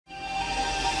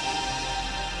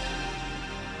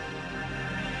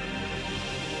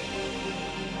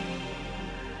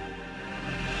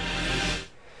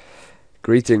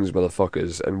Greetings,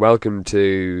 motherfuckers, and welcome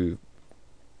to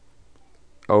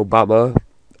Obama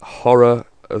Horror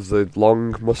of the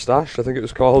Long Moustache, I think it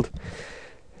was called.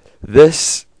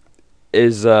 This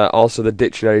is also the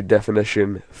dictionary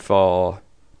definition for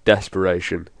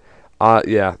desperation. I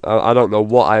don't know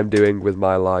what I am doing with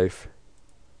my life,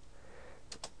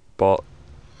 but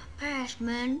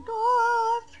Basement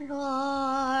door,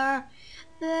 floor,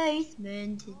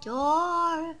 basement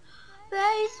door,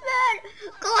 basement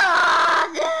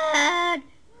closet.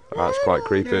 that's quite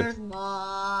creepy. There's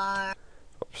more.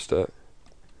 Upstairs.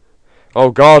 Oh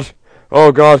God!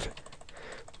 Oh God!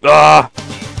 Ah!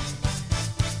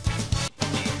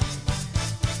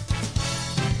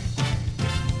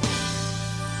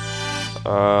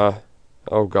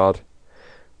 Oh God.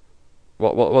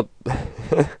 What?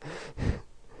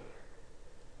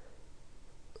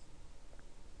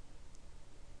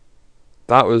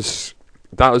 That was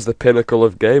the pinnacle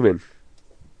of gaming.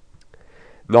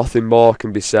 Nothing more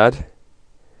can be said.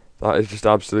 That is just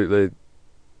absolutely.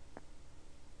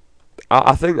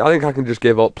 I think I can just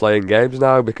give up playing games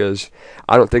now because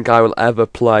I don't think I will ever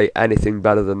play anything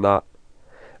better than that.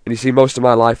 And you see, most of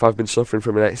my life I've been suffering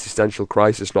from an existential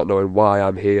crisis, not knowing why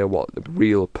I'm here, what the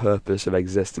real purpose of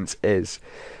existence is.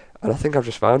 And I think I've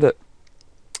just found it.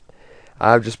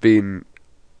 I've just been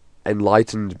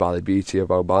enlightened by the beauty of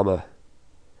Obama.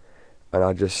 And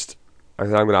I think I'm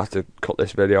going to have to cut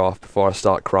this video off before I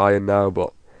start crying now,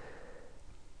 but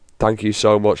thank you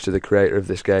so much to the creator of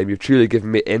this game. You've truly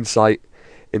given me insight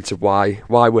into why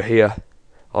we're here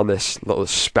on this little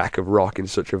speck of rock in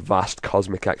such a vast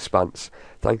cosmic expanse.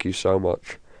 Thank you so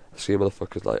much. See you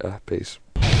motherfuckers later. Peace.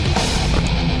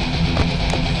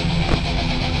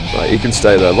 Right, you can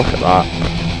stay there. Look at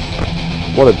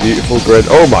that. What a beautiful grid.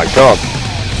 Oh my God.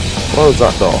 Close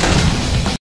that door.